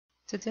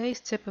Today's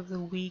tip of the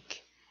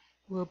week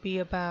will be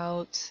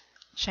about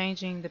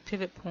changing the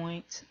pivot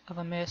point of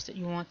a mesh that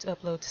you want to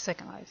upload to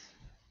Second Life.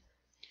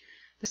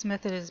 This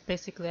method is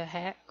basically a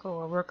hack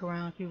or a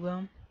workaround, if you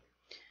will,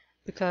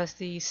 because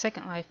the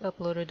Second Life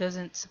uploader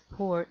doesn't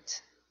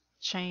support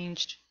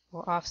changed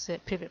or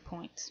offset pivot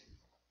points.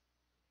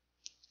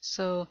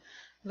 So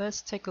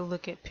let's take a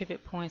look at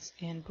pivot points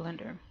in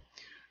Blender.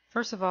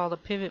 First of all, the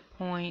pivot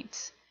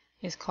point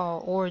is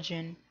called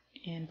origin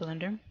in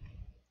Blender,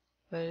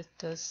 but it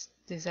does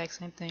the exact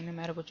same thing no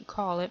matter what you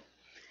call it.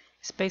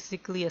 It's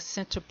basically a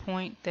center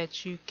point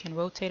that you can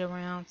rotate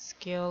around,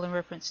 scale in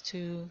reference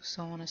to,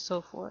 so on and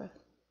so forth.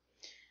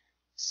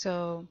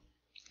 So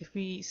if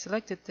we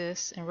selected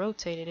this and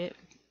rotated it,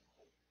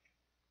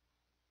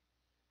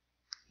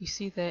 you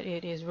see that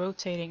it is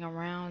rotating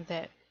around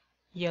that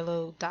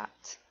yellow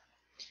dot.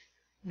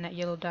 And that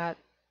yellow dot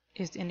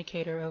is the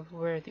indicator of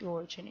where the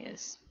origin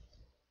is.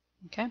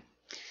 Okay?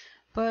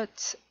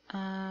 But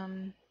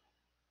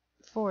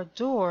for a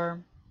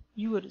door,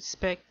 you would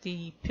expect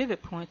the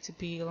pivot point to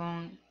be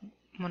along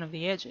one of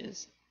the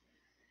edges.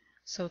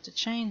 So to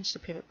change the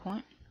pivot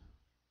point,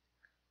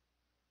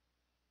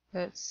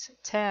 let's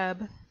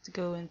tab to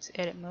go into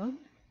edit mode.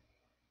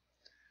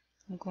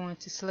 I'm going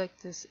to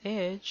select this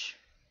edge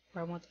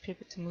where I want the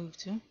pivot to move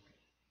to.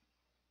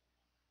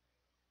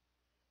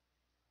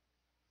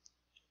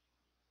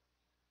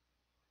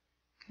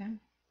 Okay,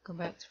 go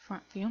back to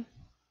front view.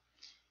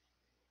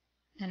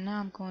 And now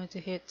I'm going to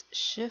hit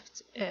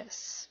Shift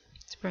S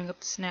to bring up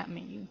the snap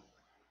menu.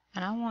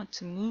 And I want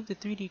to move the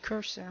 3D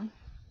cursor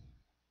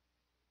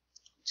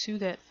to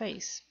that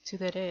face, to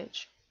that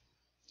edge.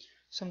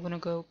 So I'm going to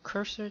go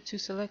cursor to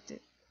selected.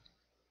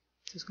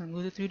 So it's going to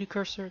move the 3D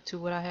cursor to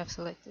what I have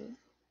selected.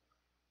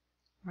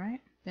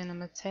 Alright, then I'm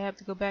going to tab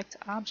to go back to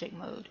object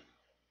mode.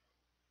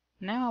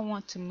 Now I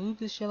want to move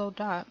this yellow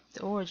dot,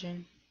 the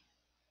origin,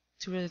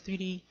 to where the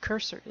 3D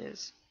cursor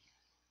is.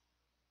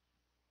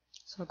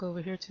 So I'll go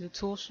over here to the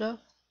tool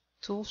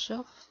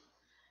shelf,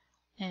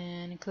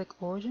 and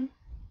click origin.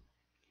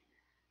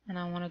 And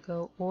I want to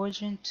go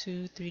origin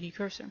to 3D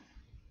cursor.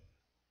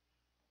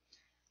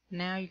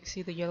 Now you can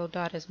see the yellow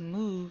dot has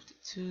moved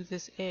to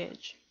this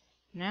edge.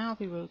 Now if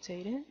we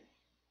rotate it,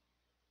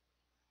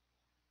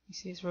 you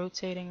see it's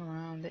rotating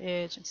around the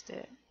edge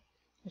instead,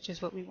 which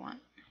is what we want.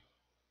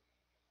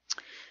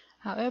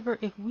 However,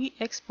 if we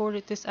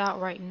exported this out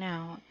right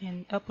now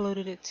and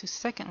uploaded it to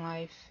Second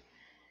Life,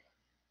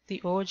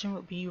 the origin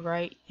would be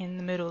right in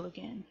the middle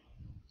again.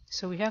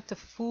 So we have to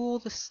fool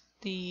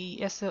the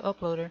SL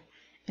uploader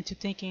into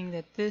thinking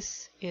that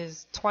this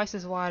is twice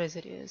as wide as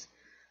it is,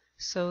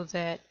 so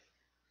that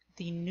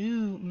the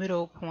new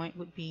middle point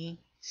would be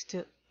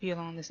still be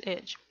along this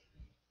edge.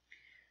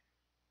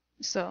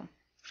 So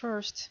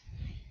first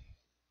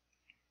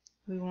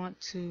we want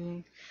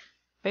to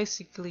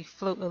basically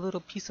float a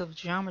little piece of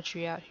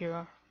geometry out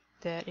here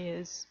that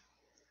is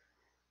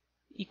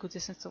equal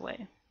distance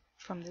away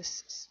from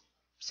this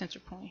center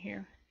point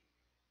here.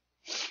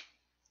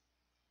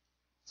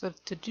 So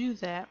to do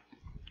that,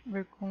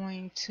 we're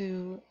going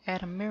to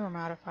add a mirror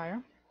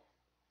modifier.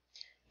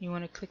 You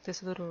want to click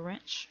this little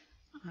wrench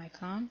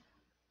icon,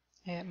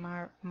 add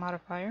my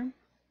modifier,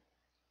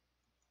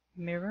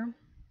 mirror.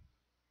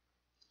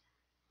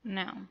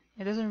 Now,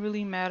 it doesn't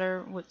really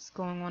matter what's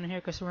going on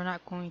here because we're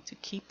not going to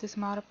keep this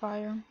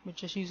modifier. We're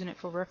just using it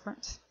for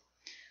reference.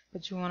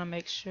 But you want to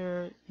make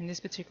sure, in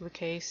this particular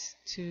case,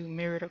 to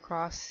mirror it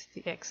across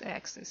the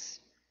x-axis.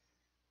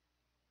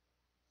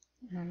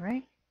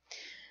 Alright.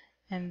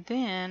 And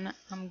then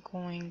I'm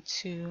going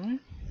to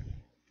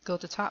go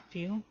to top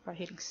view by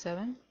hitting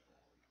 7.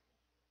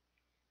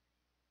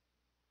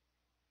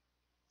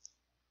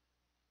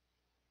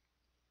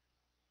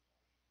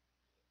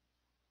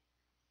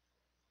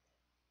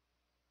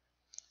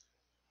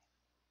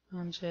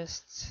 I'm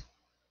just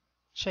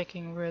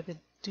checking where the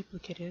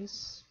duplicate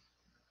is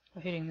by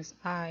hitting this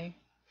eye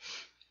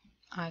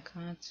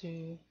icon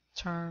to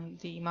turn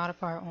the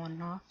modifier on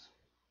and off.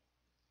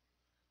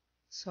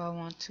 So I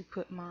want to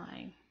put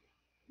my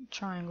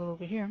triangle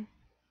over here.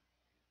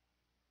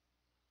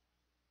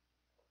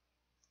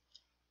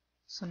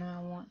 So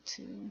now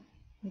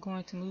I'm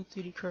going to move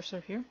 3D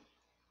cursor here.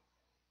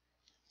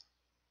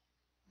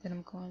 Then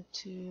I'm going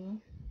to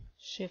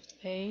Shift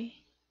A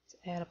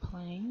to add a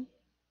plane.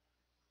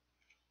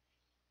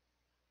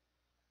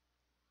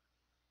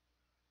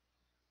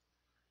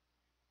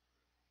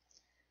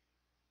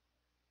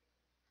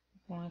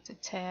 I'm going to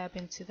tab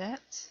into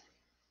that.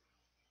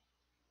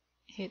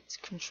 Hit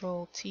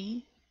Control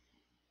T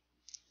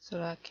so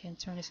that I can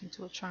turn this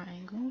into a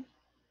triangle.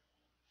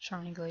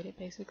 Triangulate it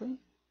basically.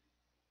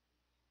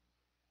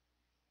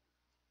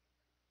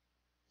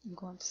 I'm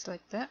going to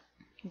select that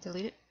and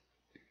delete it.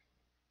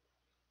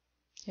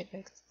 Hit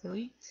X to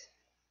delete.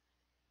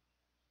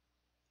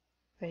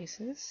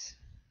 Faces.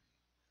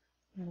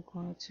 I'm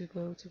going to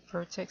go to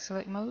vertex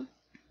select mode.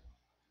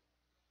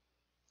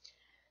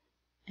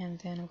 And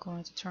then I'm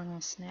going to turn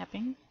on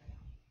snapping.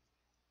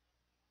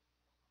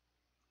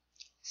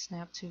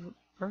 Snap to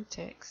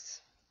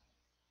vertex.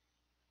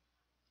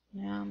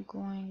 Now I'm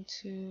going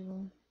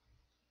to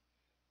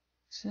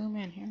zoom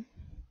in here.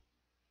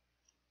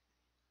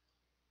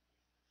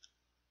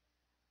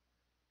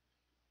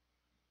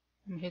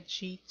 I'm gonna hit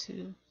G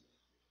to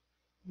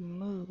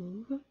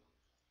move.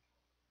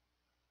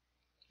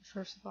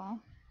 First of all,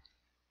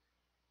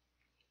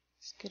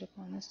 let's get up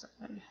on this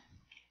side.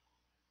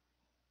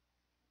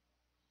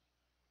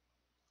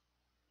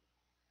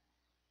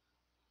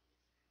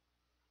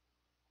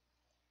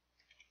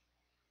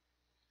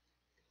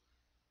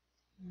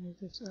 Move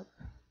this up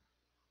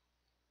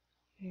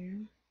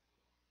here.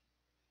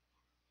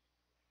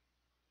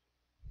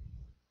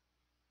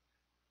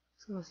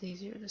 So it's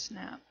easier to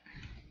snap.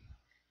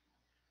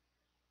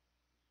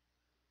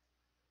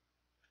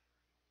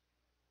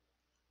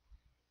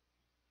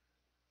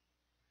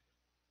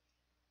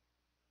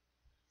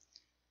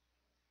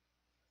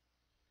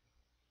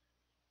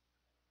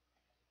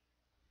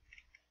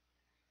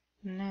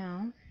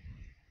 Now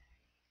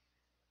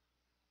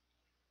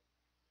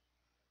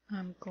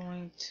I'm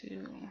going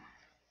to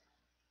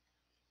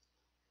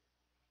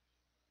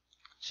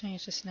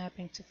change the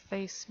snapping to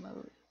face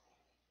mode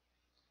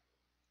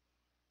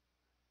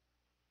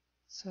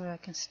so that I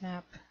can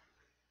snap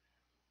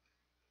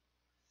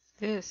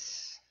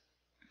this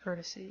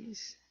vertices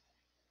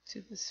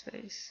to this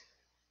face.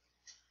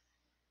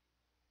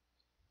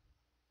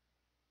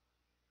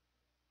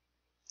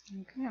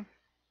 Okay.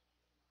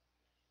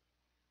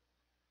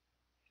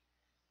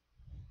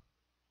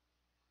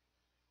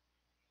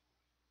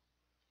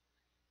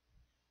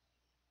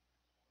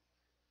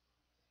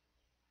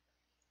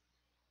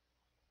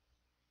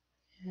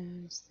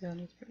 And still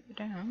need to bring it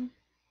down.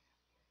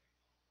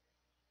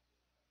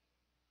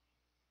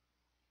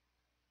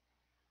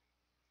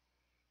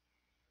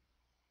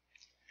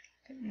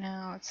 Okay,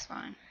 now it's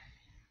fine.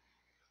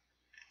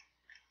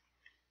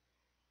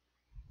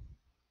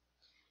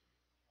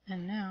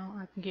 And now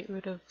I can get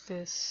rid of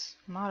this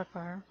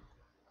modifier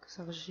because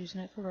I was just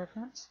using it for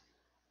reference.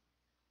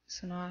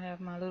 So now I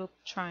have my little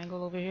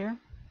triangle over here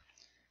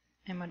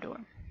and my door.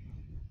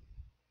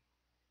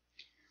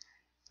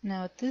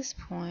 Now at this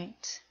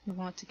point, we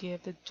want to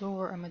give the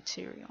door a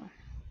material.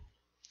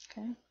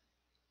 Okay.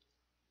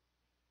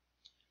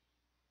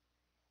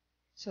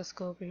 So let's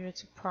go over here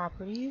to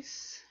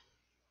Properties,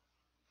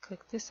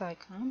 click this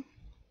icon,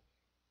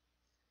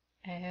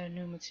 add a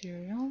new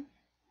material.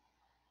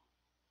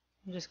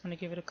 I'm just going to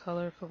give it a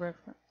color for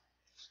reference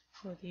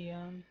for the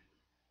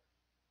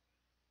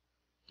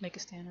make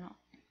it stand out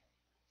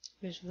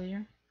visually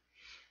here.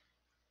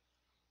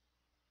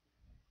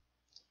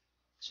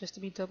 Just to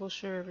be double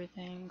sure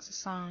everything's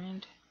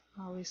assigned,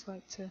 I always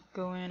like to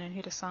go in and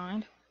hit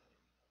assigned.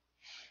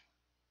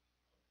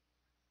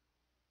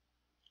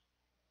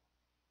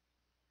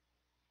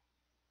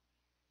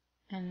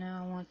 And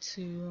now I want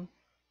to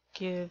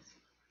give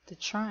the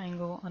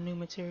triangle a new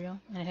material,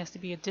 and it has to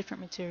be a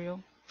different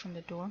material from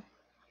the door.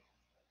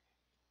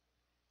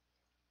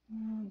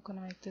 I'm going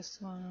to make this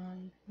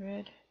one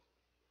red.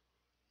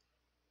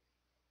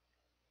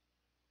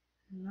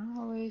 And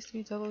always to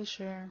be double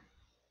sure,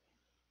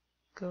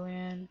 go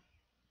in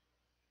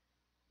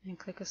and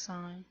click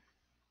assign.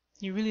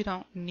 You really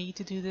don't need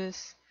to do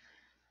this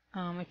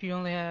if you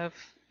only have,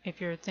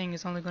 if your thing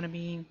is only going to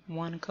be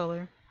one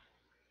color.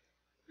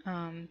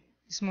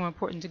 It's more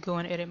important to go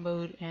in edit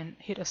mode and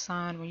hit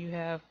assign when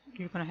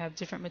you're going to have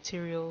different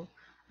material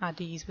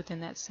IDs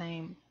within that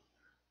same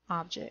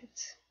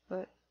object.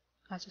 But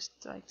I just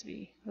like to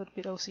be a little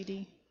bit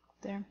OCD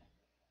there.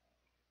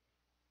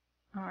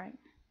 Alright,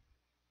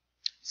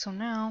 so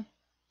now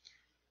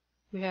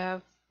we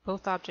have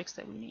both objects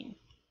that we need,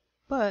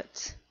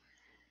 but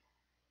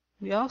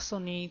we also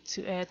need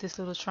to add this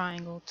little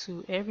triangle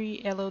to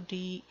every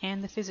LOD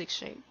and the physics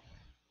shape.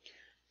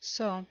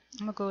 So I'm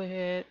going to go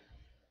ahead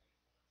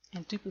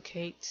and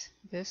duplicate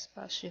this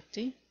by Shift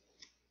D.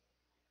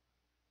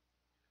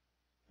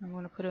 I'm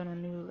going to put it on a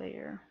new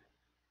layer.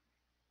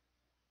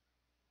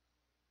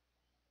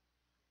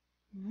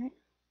 Alright.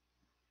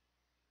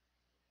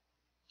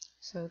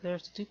 So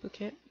there's the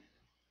duplicate,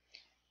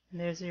 and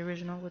there's the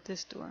original with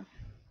this door.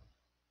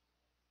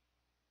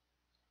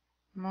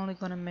 I'm only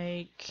going to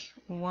make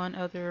one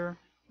other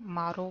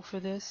model for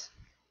this.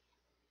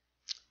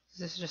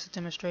 This is just a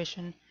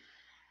demonstration.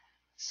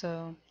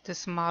 So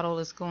this model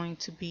is going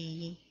to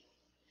be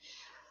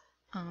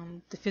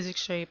the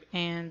physics shape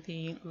and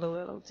the low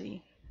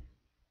LOD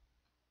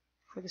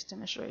for this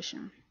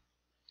demonstration.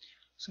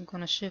 So I'm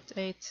going to Shift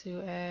A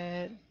to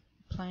add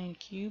plane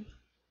cube,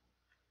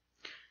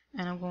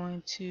 and I'm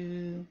going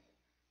to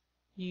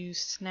use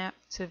snap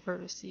to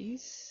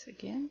vertices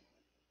again.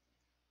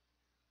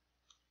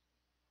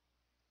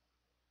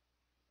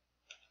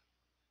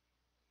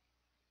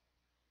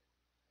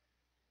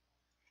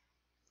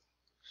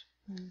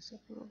 Bring this up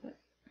a little bit.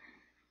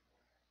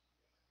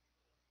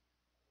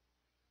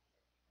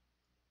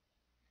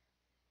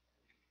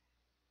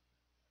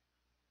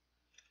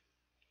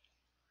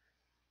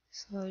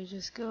 So you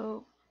just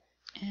go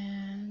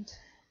and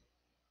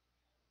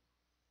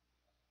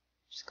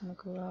just gonna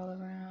go all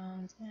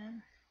around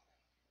and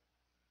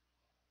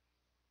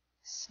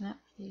snap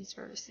these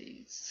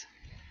vertices.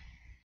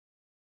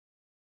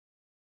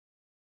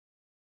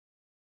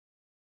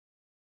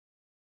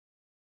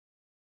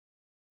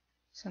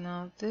 So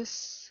now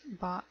this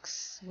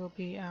box will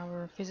be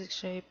our physics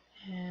shape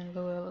and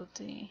low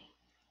LOD.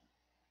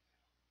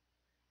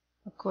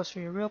 Of course, for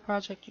your real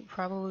project, you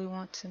probably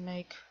want to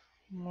make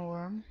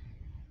more.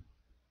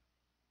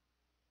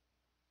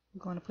 I'm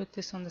going to put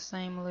this on the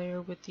same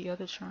layer with the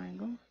other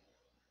triangle.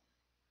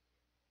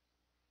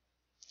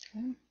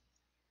 Okay.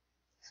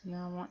 So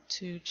now I want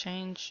to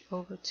change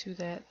over to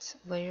that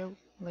layer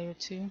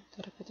 2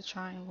 that I put the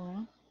triangle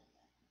on.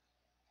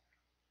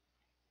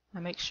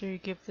 Now make sure you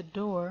give the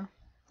door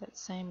that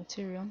same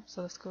material.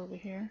 So let's go over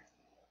here,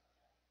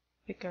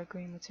 pick our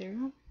green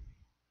material,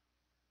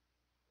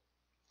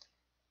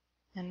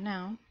 and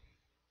now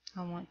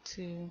I want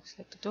to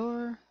select the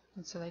door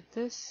and select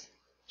this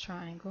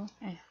triangle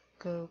and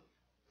go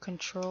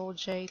Control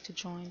J to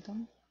join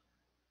them.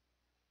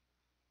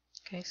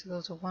 Okay, so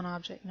those are one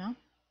object now.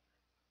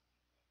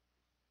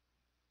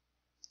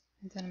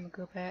 And then I'm going to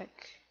go back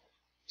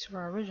to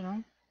our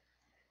original,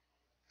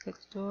 click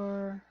the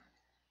door,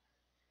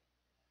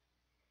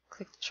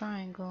 click the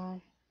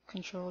triangle,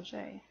 Control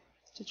J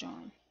to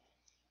join.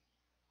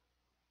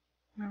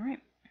 Alright.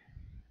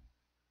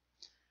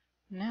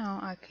 Now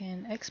I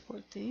can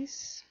export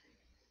these.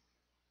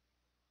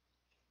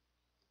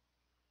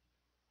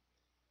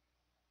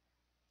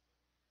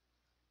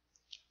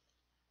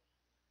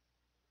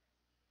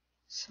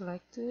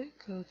 Select it,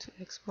 go to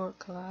Export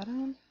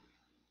Collide.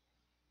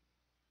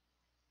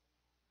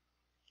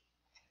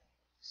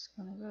 Just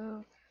gonna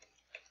go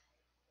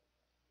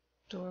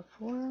door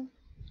 4,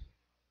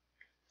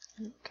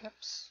 loop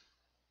caps.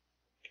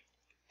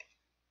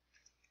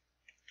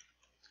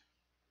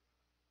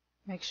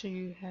 Make sure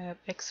you have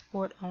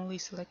export only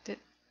selected,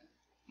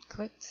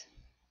 clicked.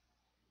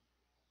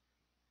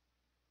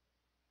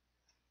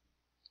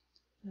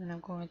 And I'm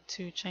going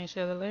to change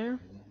the other layer,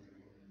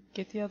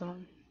 get the other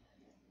one.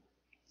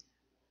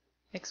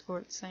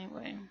 Export same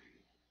way.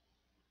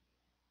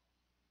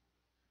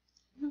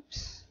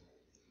 Oops.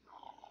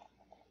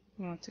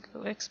 We want to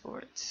go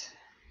export.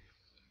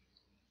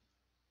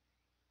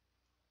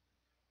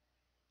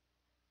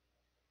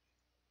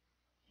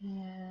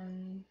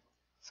 And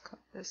let's call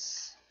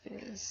this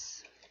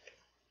Fizz.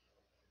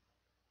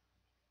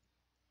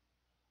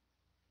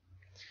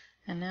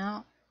 And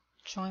now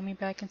join me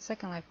back in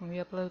Second Life when we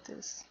upload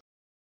this.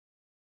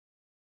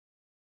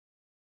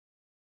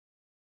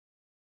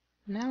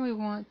 Now we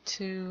want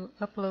to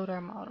upload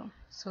our model.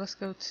 So let's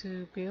go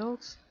to Build,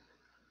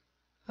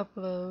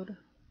 Upload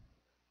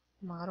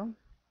Model.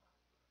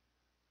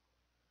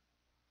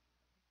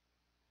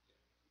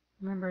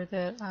 Remember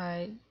that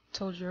I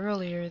told you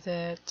earlier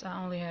that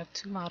I only have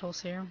 2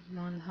 models here,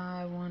 one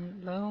high,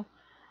 one low,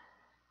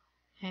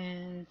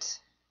 and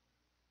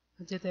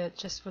I did that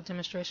just for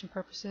demonstration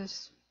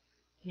purposes.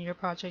 In your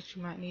project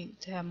you might need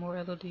to have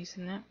more LODs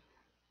than that,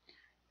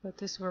 but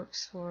this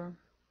works for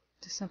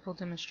the simple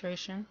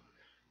demonstration.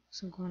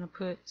 So I'm going to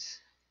put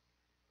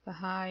the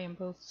high in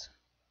both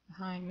the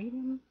high and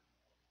medium,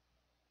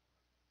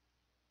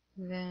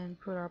 and then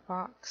put our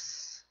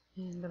box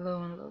in the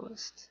low and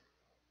lowest.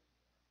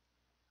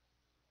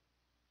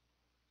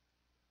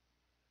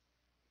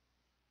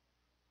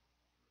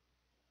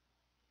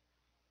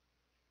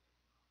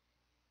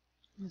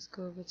 Let's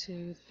go over to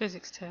the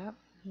Physics tab.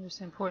 Here's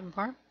the important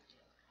part.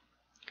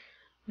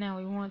 Now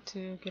we want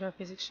to get our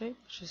physics shape,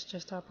 which is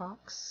just our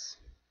box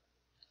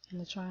and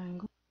the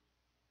triangle.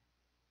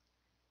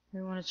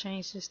 We want to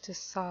change this to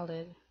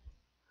solid.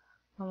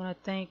 I want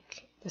to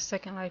thank the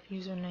Second Life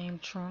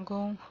username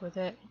Drongle for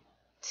that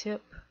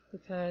tip,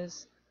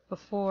 because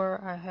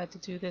before I had to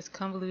do this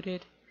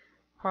convoluted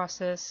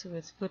process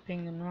with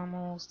flipping the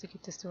normals to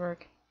get this to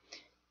work,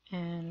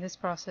 and this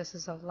process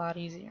is a lot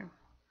easier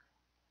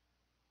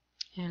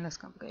and less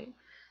complicated.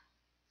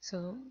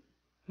 So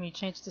when you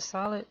change to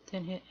solid,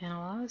 then hit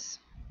Analyze.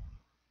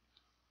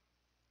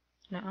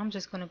 Now I'm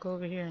just going to go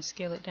over here and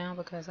scale it down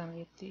because I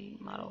made the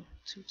model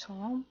too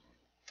tall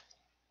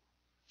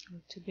or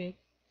too big.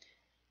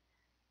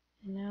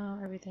 And now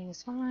everything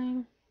is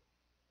fine.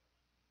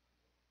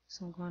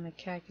 So I'm going to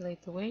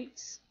calculate the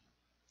weights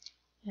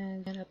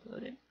and then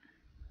upload it.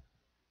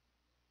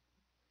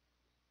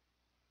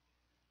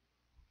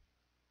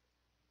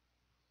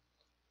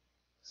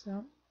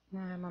 So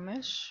now I have my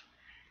mesh.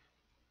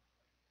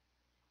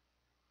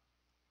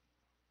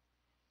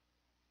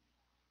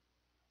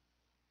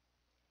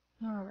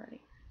 Alrighty.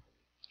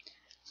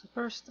 So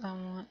first I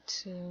want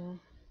to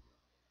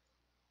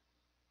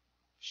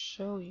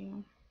show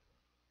you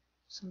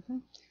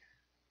something.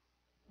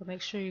 But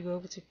make sure you go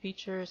over to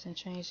features and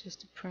change this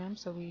to prim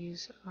so we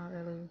use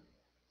our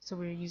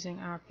we're using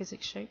our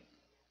physics shape.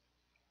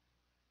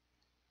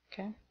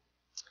 Okay.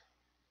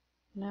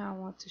 Now I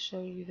want to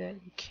show you that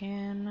you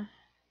can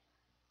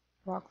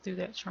walk through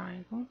that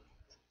triangle.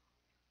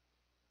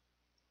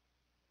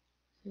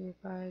 So if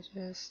I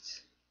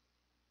just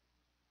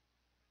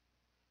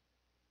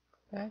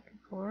go back and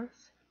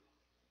forth,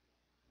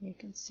 you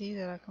can see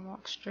that I can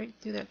walk straight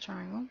through that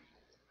triangle.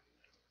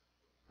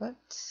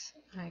 but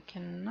I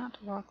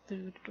cannot walk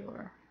through the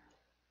door.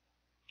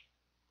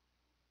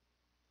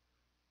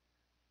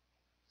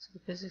 So the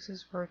physics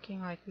is working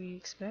like we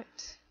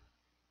expect.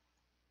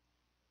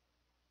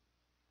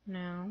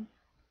 Now,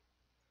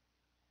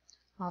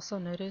 also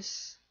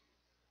notice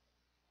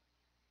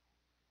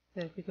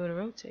that if we go to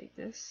rotate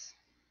this,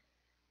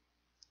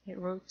 it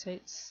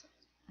rotates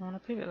on a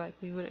pivot like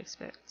we would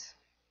expect.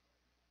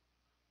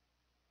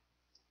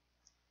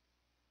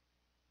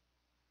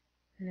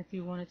 And if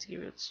you wanted to get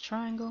rid of this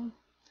triangle,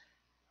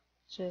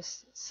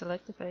 just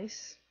select the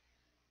face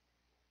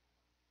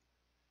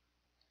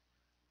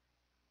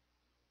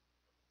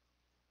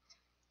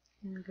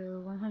and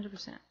go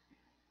 100%.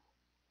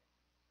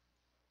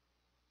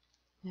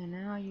 And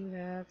now you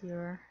have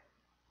your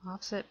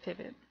offset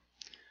pivot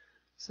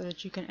so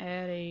that you can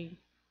add a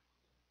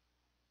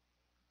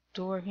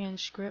door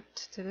hinge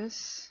script to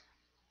this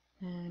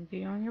and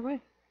be on your way.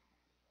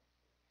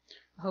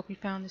 I hope you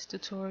found this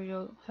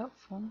tutorial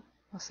helpful.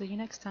 I'll see you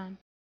next time.